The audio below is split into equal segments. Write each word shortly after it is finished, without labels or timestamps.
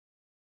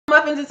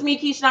Muffins, it's me,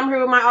 Keisha, and I'm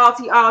here with my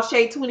All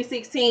Shade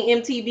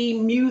 2016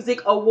 MTV Music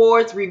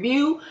Awards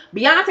review.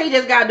 Beyonce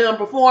just got done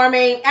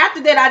performing.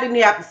 After that, I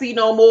didn't have to see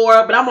no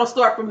more, but I'm going to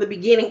start from the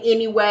beginning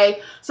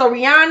anyway. So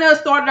Rihanna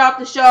started off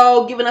the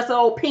show giving us an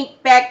old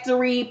Pink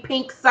Factory,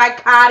 Pink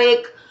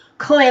Psychotic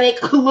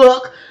Clinic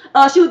look.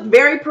 She was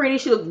very pretty.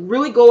 She looked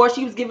really gorgeous.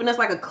 She was giving us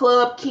like a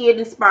club kid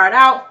inspired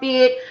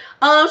outfit.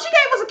 She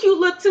gave us a cute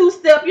little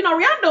two-step. You know,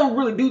 Rihanna don't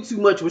really do too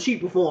much when she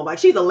performs. Like,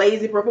 she's a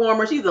lazy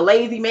performer. She's a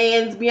lazy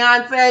man's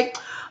Beyonce.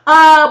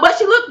 But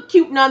she looked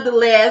cute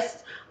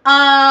nonetheless.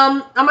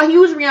 I'm a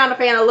huge Rihanna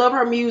fan. I love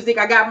her music.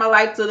 I got my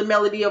life to the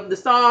melody of the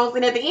songs.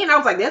 And at the end, I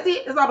was like, that's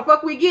it? That's all the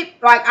fuck we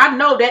get? Like, I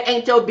know that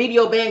ain't your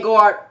Video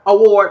Vanguard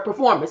Award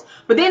performance.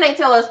 But then they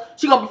tell us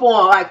she gonna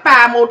perform like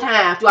 5 more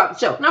times throughout the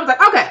show. And I was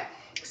like, okay.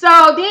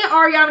 So then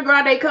Ariana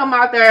Grande come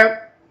out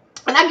there.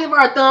 And I give her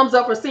a thumbs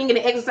up for singing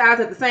and exercise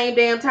at the same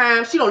damn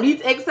time. She don't need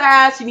to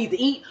exercise. She needs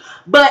to eat.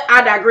 But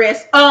I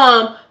digress.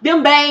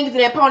 Them bangs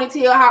and that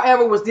ponytail,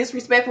 however, was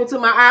disrespectful to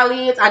my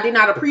eyelids. I did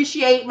not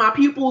appreciate my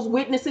pupils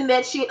witnessing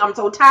that shit. I'm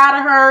so tired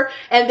of her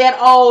and that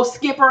old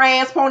skipper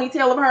ass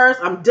ponytail of hers.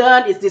 I'm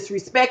done. It's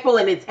disrespectful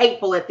and it's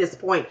hateful at this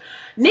point.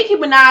 Nicki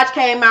Minaj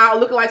came out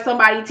looking like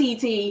somebody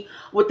TT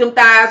with them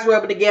thighs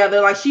rubbing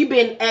together. Like, she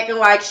been acting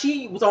like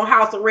she was on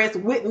house arrest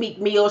with Meek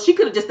Mill. She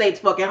could have just stayed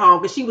fucking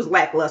home because she was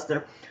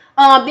lackluster.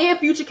 Then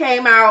Future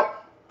came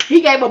out.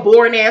 He gave a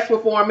boring ass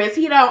performance.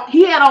 He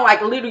had on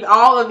like literally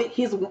all of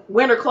his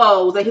winter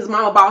clothes that his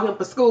mama bought him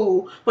for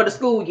school for the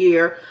school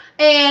year,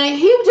 and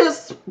he was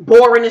just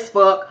boring as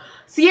fuck.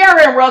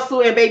 Sierra and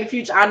Russell and Baby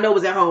Future, I know,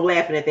 was at home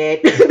laughing at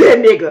that that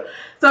nigga.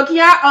 So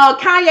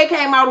Kanye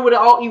came out with an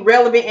all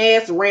irrelevant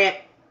ass rant.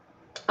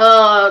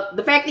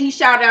 The fact that he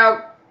shouted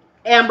out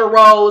Amber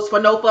Rose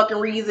for no fucking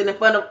reason in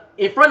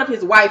front of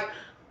his wife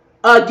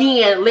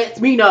again lets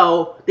me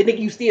know that nigga,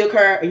 you still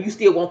care and you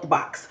still want the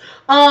box.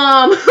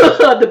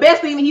 The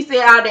best thing that he said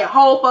out of that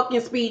whole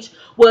fucking speech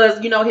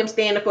was, you know, him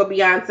standing for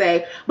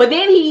Beyonce. But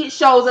then he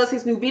shows us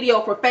his new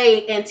video for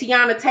Fate, and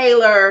Tiana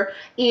Taylor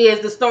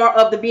is the star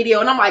of the video.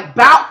 And I'm like,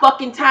 about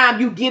fucking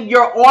time you give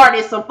your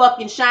artist some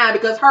fucking shine,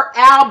 because her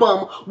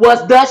album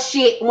was the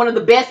shit, one of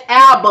the best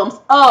albums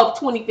of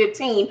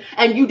 2015,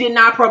 and you did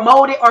not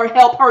promote it or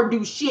help her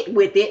do shit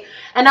with it.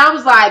 And I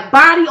was like,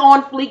 body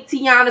on fleek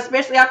Tiana,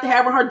 especially after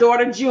having her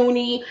daughter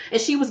Junie, and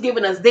she was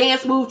giving us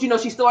dance moves. You know,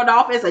 she started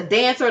off as a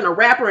dancer and a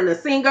rapper and a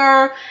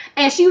singer,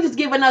 and she was just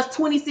giving us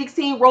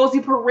 2016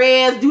 Rosie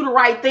Perez, do the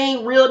right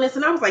thing, realness.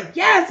 And I was like,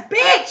 yes,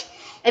 bitch.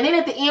 And then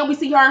at the end, we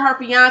see her and her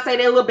fiance, that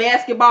little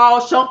basketball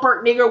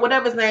Shumpert nigga,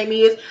 whatever his name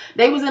is.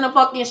 They was in a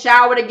fucking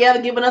shower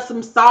together, giving us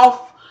some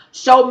soft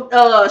show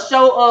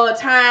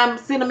time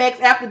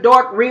Cinemax After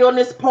Dark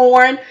realness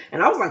porn.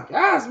 And I was like,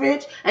 yes,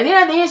 bitch. And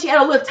then at the end, she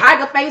had a little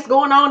tiger face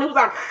going on. It was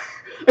like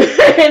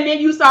and then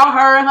you saw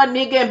her and her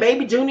nigga and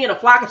baby Junior in a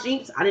flock of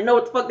sheep. I didn't know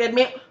what the fuck that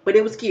meant, but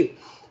it was cute.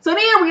 So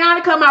then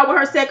Rihanna come out with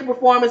her second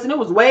performance, and it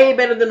was way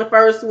better than the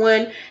first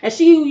one. And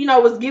she, you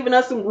know, was giving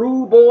us some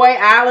rude boy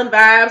island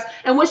vibes.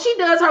 And when she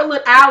does her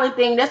little island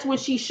thing, that's when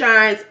she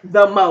shines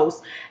the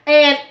most.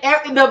 And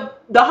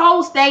the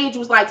whole stage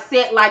was like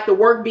set like the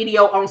work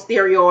video on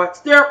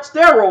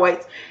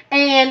steroids.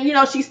 And, you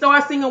know, she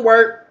started singing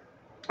Work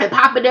and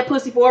popping that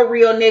pussy for a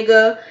real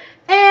nigga.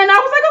 And I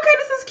was like, okay,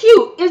 this is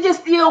cute. It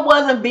just still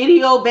wasn't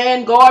Video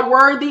Vanguard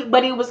worthy,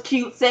 but it was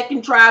cute.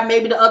 Second try,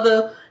 maybe the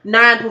other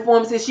 9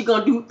 performances she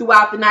gonna do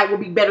throughout the night will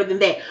be better than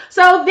that.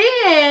 So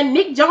then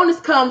Nick Jonas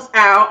comes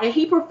out and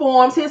he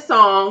performs his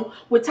song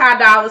with Ty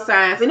Dolla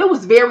 $ign, and it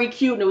was very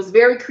cute and it was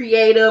very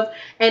creative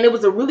and it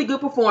was a really good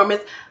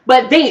performance.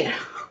 But then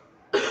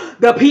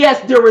the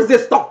pièce de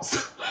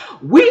résistance,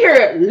 we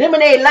heard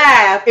Lemonade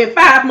Live in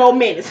 5 more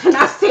minutes, and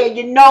I said,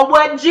 you know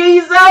what,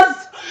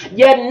 Jesus?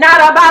 You're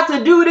not about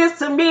to do this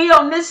to me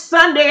on this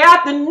Sunday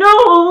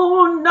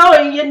afternoon.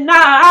 No, you're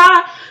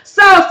not.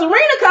 So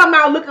Serena come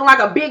out looking like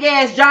a big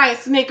ass giant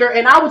snicker,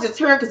 and I was just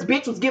here because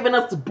bitch was giving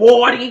us the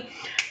body.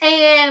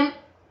 And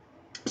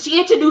she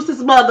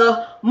introduces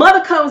Mother.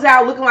 Mother comes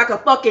out looking like a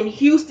fucking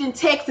Houston,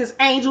 Texas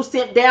angel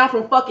sent down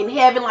from fucking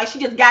heaven. Like she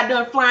just got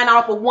done flying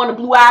off of one of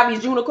Blue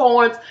Ivy's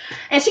unicorns.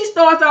 And she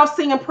starts off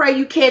singing Pray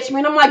You Catch Me.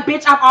 And I'm like,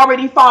 bitch, I've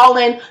already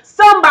fallen.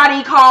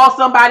 Somebody call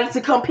somebody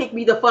to come pick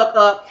me the fuck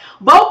up.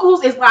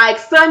 Vocals is like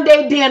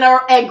Sunday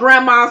dinner at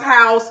grandma's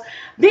house.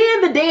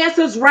 Then the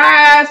dancers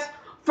rise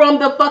from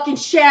the fucking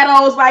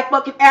shadows like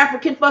fucking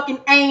African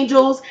fucking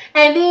angels.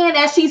 And then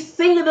as she's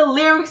singing the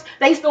lyrics,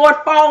 they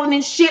start falling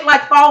and shit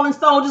like fallen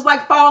soldiers,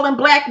 like fallen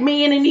black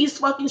men in these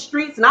fucking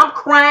streets. And I'm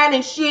crying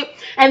and shit.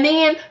 And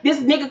then this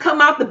nigga come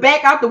out the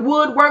back, out the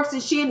woodworks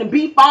and shit, and the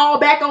beat fall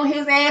back on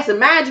his ass. And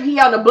mind you, he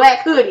on a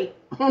black hoodie.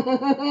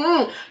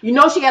 You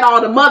know she had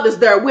all the mothers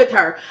there with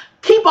her.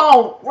 Keep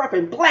on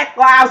repping Black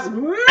Lives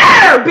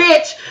Matter,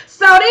 bitch.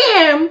 So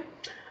then,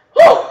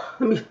 whew,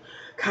 let me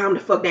calm the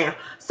fuck down.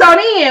 So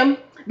then,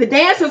 the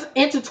dancers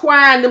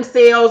intertwine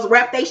themselves,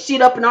 wrap they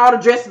shit up in all the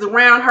dresses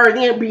around her.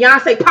 Then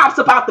Beyonce pops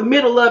up out the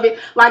middle of it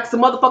like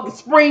some motherfucking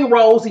spring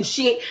rolls and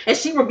shit. And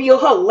she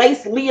revealed her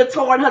lace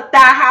leotard and her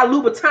thigh-high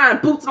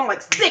Louboutin boots. And I'm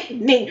like,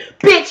 sickening,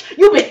 bitch.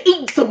 You been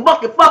eating some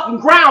fucking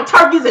ground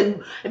turkeys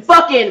and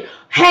fucking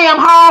ham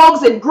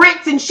hogs and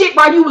grits and shit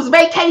while you was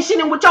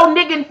vacationing with your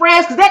nigga and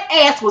friends, because that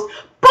ass was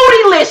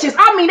bootylicious.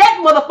 I mean,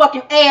 that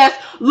motherfucking ass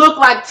looked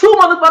like 2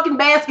 motherfucking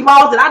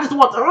basketballs, and I just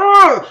want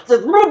to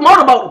just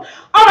motorboat them.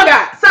 Oh my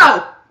God.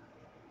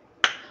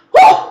 So,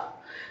 whew,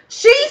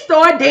 she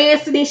started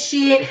dancing and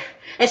shit,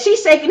 and she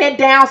shaking that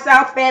down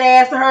south fat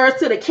ass of hers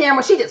to the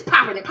camera. She just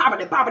popping it.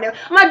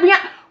 I'm like,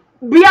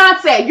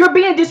 Beyonce, you're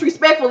being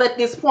disrespectful at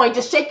this point,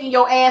 just shaking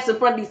your ass in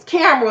front of these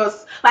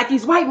cameras like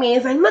these white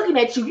men ain't looking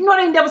at you. You know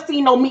they ain't never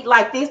seen no meat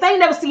like this. They ain't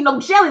never seen no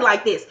jelly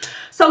like this.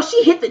 So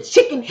she hit the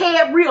chicken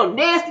head real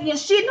nasty and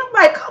shit. And I'm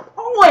like, come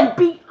on,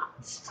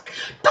 Beyonce.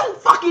 Don't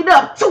fuck it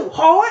up too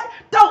hard.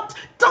 Don't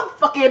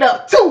fuck it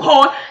up too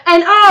hard.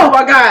 And oh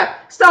my God.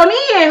 So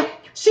then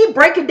she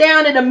break it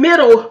down in the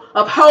middle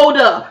of Hold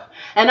Up.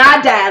 And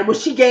I died when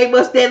she gave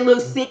us that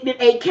little sickening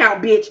 8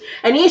 count, bitch.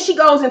 And then she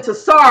goes into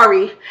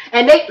Sorry.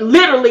 And they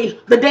literally,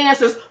 the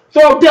dancers,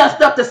 throw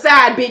dust up the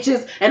side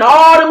bitches. And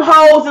all them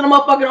hoes in the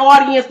motherfucking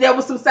audience, there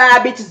was some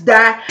side bitches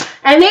die.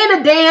 And then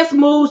the dance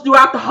moves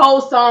throughout the whole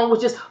song was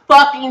just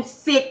fucking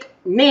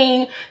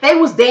sickening. They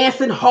was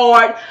dancing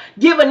hard,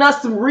 giving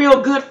us some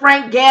real good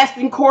Frank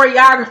Gaston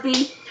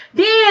choreography.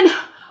 Then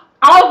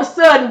all of a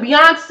sudden,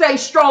 Beyonce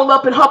stroll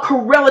up in her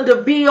Corella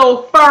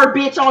DeVille fur,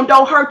 bitch, on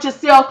Don't Hurt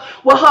Yourself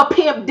with her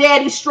pimp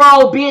daddy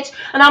stroll, bitch.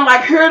 And I'm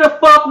like, here the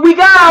fuck we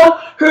go.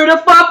 Here the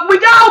fuck we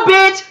go,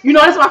 bitch. You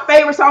know, that's my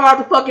favorite song off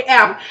the fucking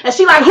album. And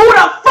she like, who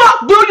the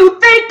fuck do you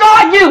think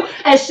are you?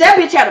 And that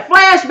bitch had a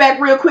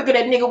flashback real quick of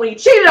that nigga when he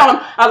cheated on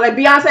him. I was like,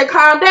 Beyonce,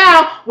 calm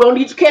down. We don't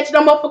need you catching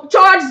no motherfucking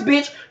charges,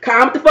 bitch.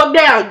 Calm the fuck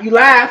down. You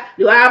live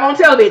on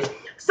television.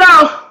 So,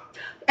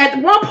 at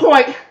one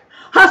point,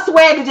 her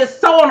swag is just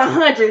so on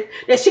 100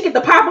 that she get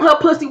the pop of her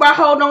pussy while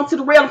holding on to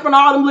the rail in front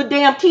of all them little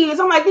damn kids.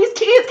 I'm like, these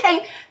kids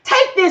can't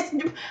take this.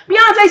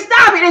 Beyonce,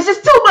 stop it. It's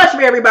just too much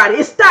for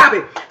everybody. Stop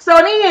it. So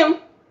then,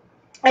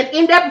 at the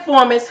end of that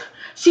performance,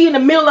 she in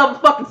the middle of a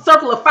fucking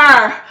circle of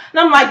fire. And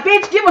I'm like,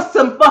 bitch, give us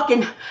some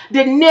fucking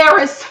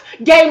Daenerys,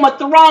 Game of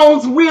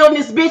Thrones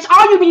realness, bitch.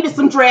 All you need is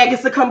some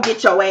dragons to come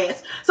get your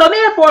ass. So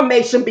then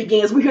formation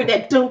begins. We hear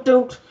that doom,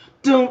 doom,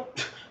 doom,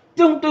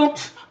 doom, doom,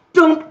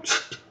 doom,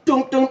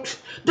 doom, doom.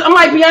 I'm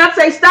like,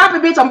 Beyonce, stop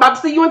it, bitch. I'm about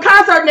to see you in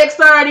concert next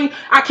Saturday.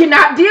 I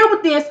cannot deal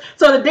with this.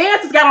 So the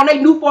dancers got on their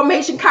new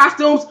formation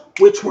costumes,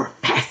 which were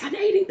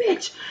fascinating,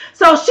 bitch.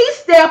 So she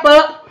step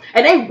up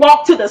and they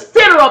walk to the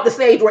center of the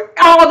stage where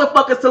all the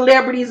fucking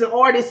celebrities and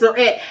artists are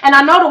at. And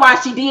I know why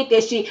she did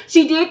that shit.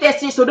 She did that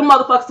shit so the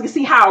motherfuckers can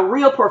see how a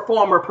real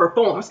performer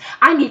performs.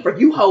 I need for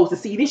you hoes to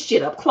see this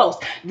shit up close.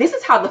 This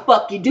is how the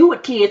fuck you do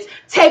it, kids.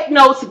 Take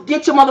notes,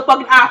 get your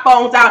motherfucking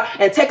iPhones out,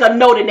 and take a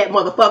note in that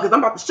motherfuckers. I'm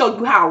about to show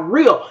you how a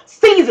real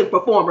seasoned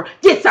performer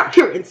gets out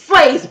here and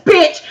slays,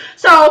 bitch.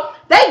 So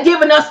they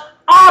giving us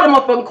all the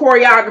motherfucking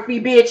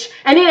choreography, bitch.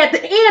 And then at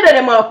the end of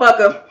that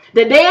motherfucker,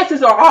 the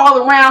dancers are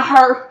all around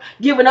her,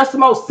 giving us the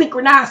most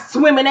synchronized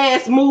swimming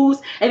ass moves.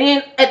 And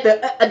then at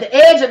the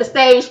edge of the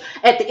stage,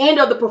 at the end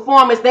of the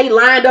performance, they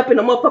lined up in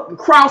a motherfucking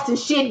cross and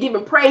shit,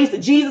 giving praise to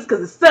Jesus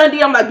because it's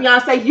Sunday. I'm like,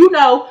 Beyonce, you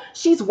know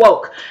she's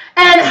woke.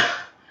 And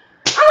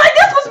I'm like,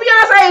 this was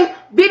Beyonce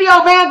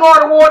Video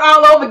Vanguard Award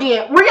all over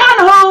again.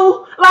 Rihanna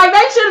who? Like,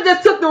 they should have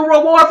just took the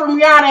reward from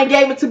Rihanna and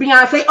gave it to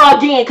Beyonce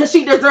again because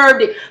she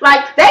deserved it.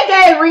 Like, they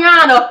gave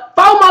Rihanna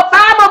 5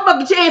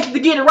 motherfucking chances to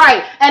get it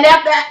right. And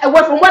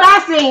from what I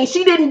seen,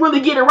 she didn't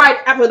really get it right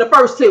after the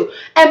first 2.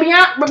 And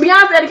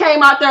Beyonce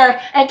came out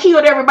there and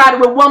killed everybody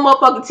with one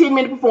motherfucking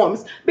 10-minute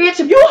performance. Bitch,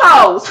 if you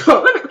hoes,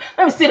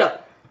 let me sit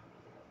up.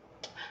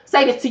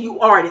 Say this to you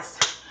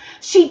artists.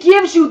 She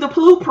gives you the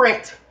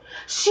blueprint.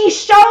 She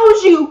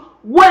shows you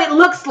what it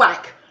looks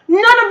like.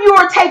 None of you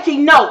are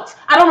taking notes.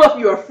 I don't know if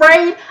you're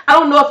afraid. I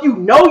don't know if you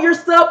know you're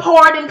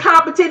subpar and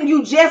incompetent and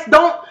you just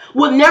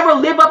will never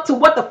live up to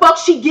what the fuck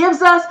she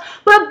gives us.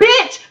 But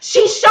bitch,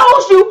 she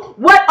shows you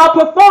what a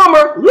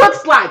performer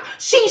looks like.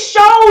 She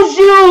shows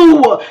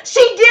you.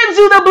 She gives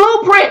you the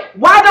blueprint.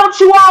 Why don't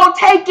you all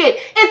take it?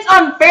 It's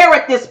unfair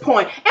at this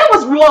point. It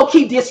was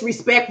low-key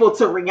disrespectful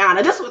to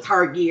Rihanna. This was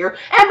her year.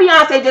 And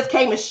Beyonce just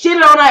came and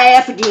shitted on her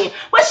ass again.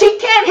 But she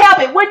can't help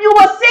it. When you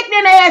a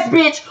sickening ass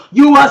bitch,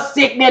 you a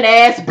sickening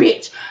ass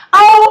bitch.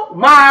 Oh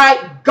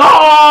my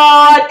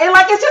God. And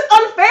like, it's just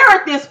unfair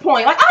at this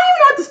point. Like, I don't even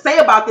know what to say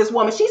about this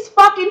woman. She's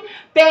fucking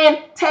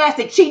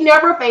fantastic. She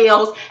never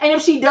fails. And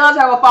if she does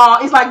have a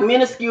fall, it's like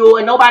minuscule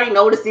and nobody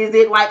notices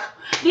it. Like,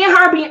 then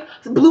her being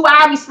Blue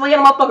Ivy slaying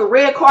on my fucking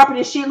red carpet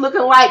and shit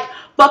looking like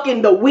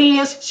fucking The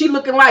Wiz. She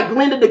looking like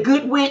Glinda the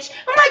Good Witch.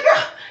 I'm like,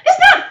 girl, it's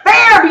not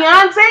fair,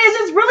 Beyonce. It's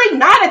just really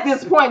not at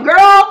this point,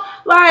 girl.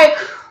 Like,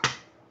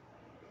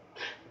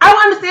 I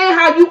don't understand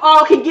how you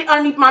all can get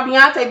underneath my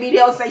Beyonce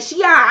video and say,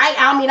 she alright.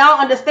 I mean, I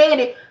don't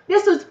understand it.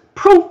 This is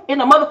proof in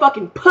the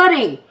motherfucking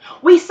pudding.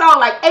 We saw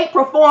like 8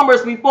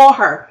 performers before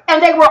her,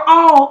 and they were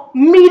all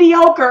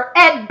mediocre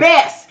at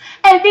best.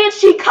 And then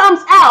she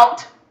comes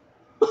out,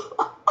 and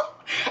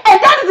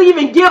that doesn't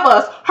even give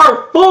us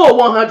her full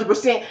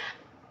 100%.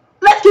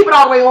 Let's keep it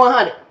all the way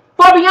 100.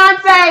 For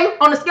Beyonce,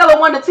 on a scale of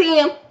 1 to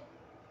 10,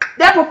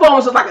 That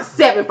performance was like a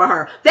 7 for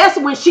her. That's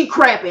when she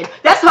cramping.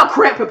 That's her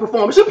cramping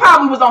performance. She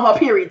probably was on her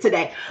period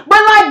today. But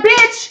like,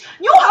 bitch,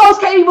 you hoes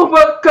can't even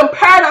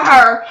compare to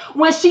her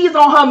when she's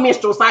on her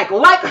menstrual cycle.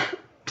 Like,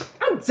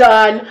 I'm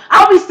done.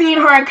 I'll be seeing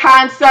her in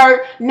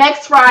concert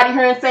next Friday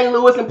here in St.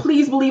 Louis, and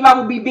please believe I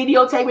will be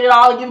videotaping it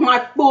all and giving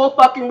my full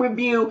fucking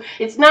review.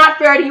 It's not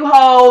fair to you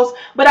hoes,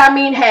 but I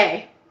mean,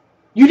 hey,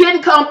 you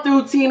didn't come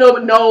through Tina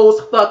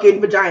Knowles'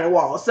 fucking vagina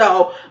wall.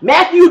 So,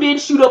 Matthew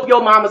didn't shoot up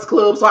your mama's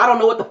club, so I don't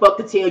know what the fuck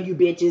to tell you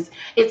bitches.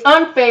 It's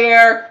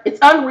unfair. It's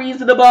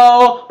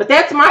unreasonable. But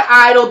that's my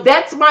idol.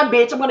 That's my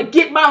bitch. I'm going to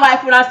get my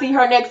life when I see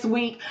her next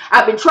week.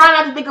 I've been trying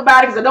not to think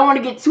about it because I don't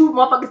want to get too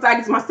motherfucking excited.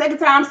 It's my second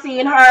time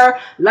seeing her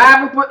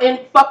live and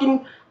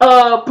fucking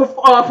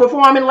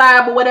performing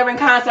live or whatever in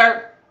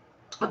concert.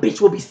 A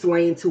bitch will be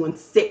slaying to and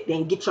sick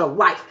then. Get your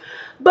life.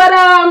 But,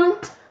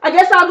 I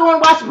guess I'll go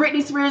and watch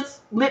Britney Spears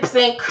lip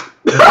sync.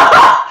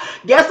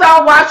 Guess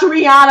I'll watch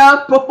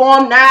Rihanna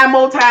perform 9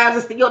 more times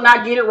and still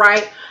not get it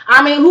right.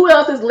 I mean, who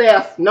else is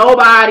left?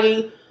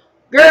 Nobody.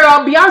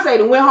 Girl, Beyonce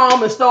done went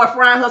home and started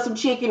frying her some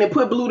chicken and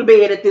put Blue to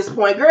bed at this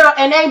point. Girl,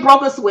 and they ain't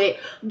broke a sweat.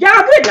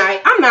 Y'all, good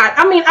night.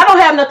 I don't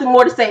have nothing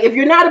more to say. If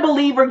you're not a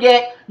believer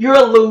yet, you're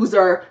a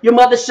loser. Your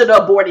mother should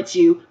have aborted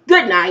you.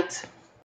 Good night.